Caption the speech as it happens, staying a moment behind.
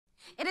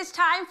It is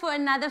time for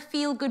another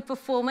feel-good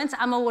performance.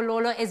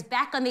 Amawololo is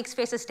back on the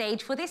Expresso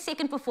stage for their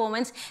second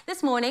performance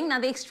this morning. Now,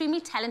 the extremely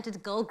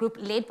talented girl group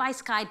led by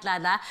Sky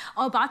Dladla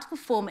are about to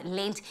perform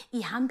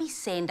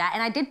Lent'ihambisenda.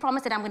 And I did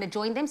promise that I'm going to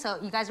join them. So,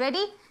 you guys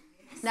ready?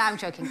 Yes. No, I'm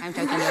joking. Here we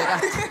go.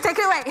 Take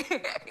it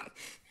away.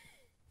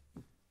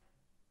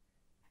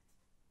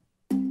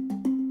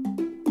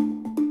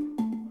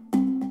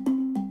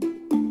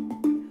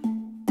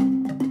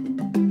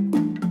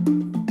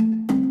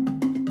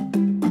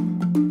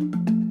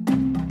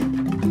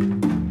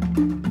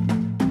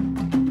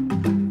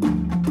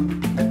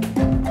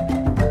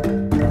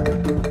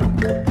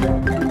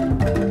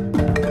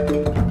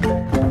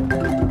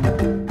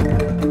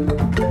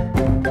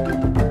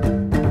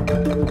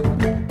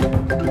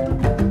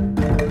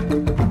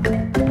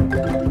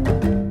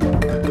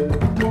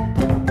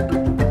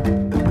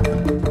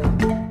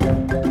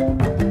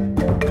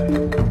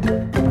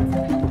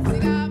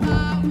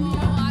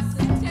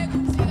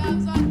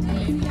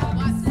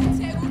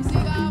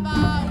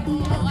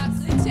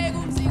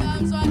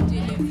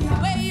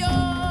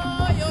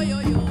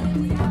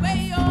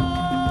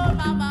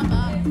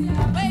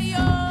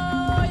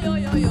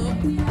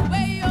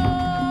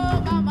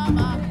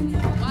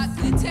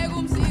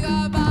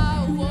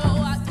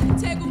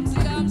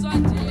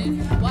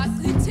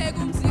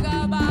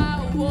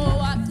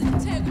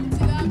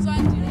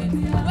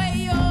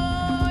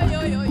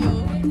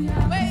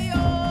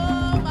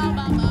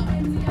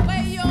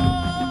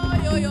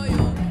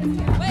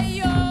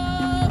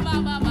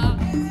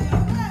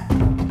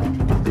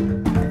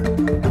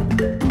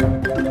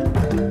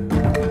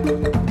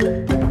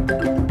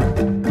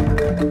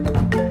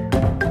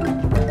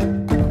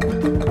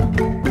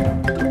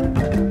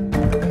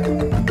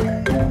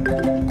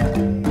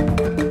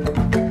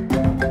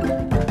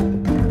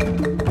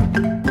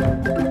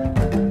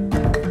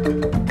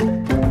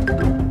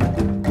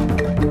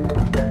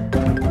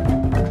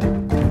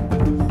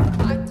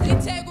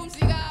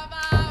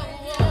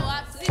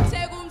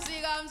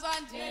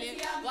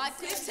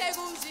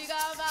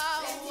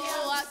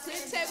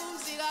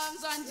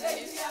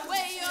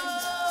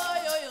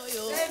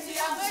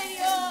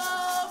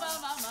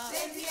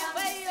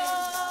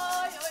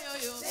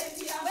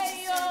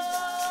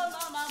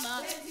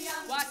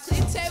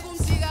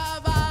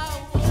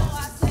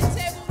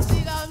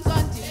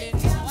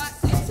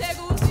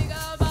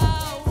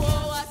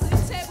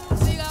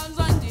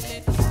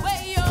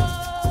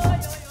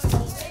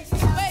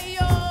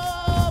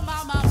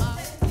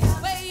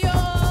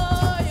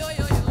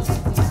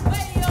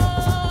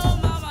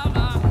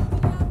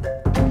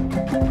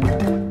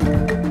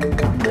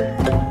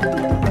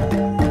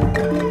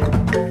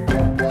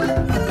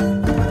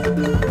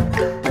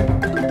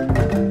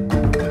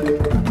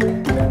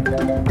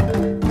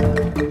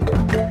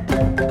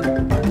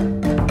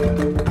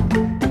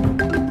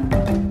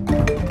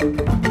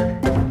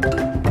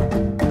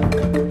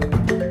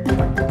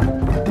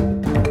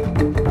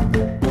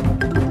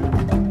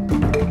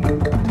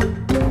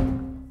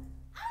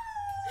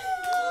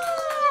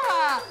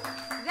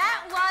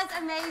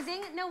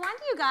 No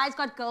wonder you guys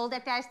got gold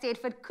at that stage,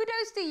 but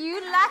kudos to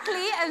you.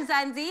 Luckily,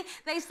 Mzansi,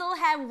 they still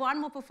have one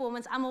more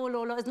performance.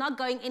 Amawololo is not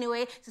going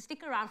anywhere, so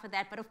stick around for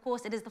that. But of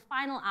course, it is the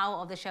final hour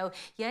of the show.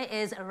 Here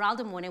is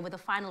Raldo Morning with a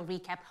final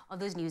recap of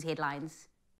those news headlines.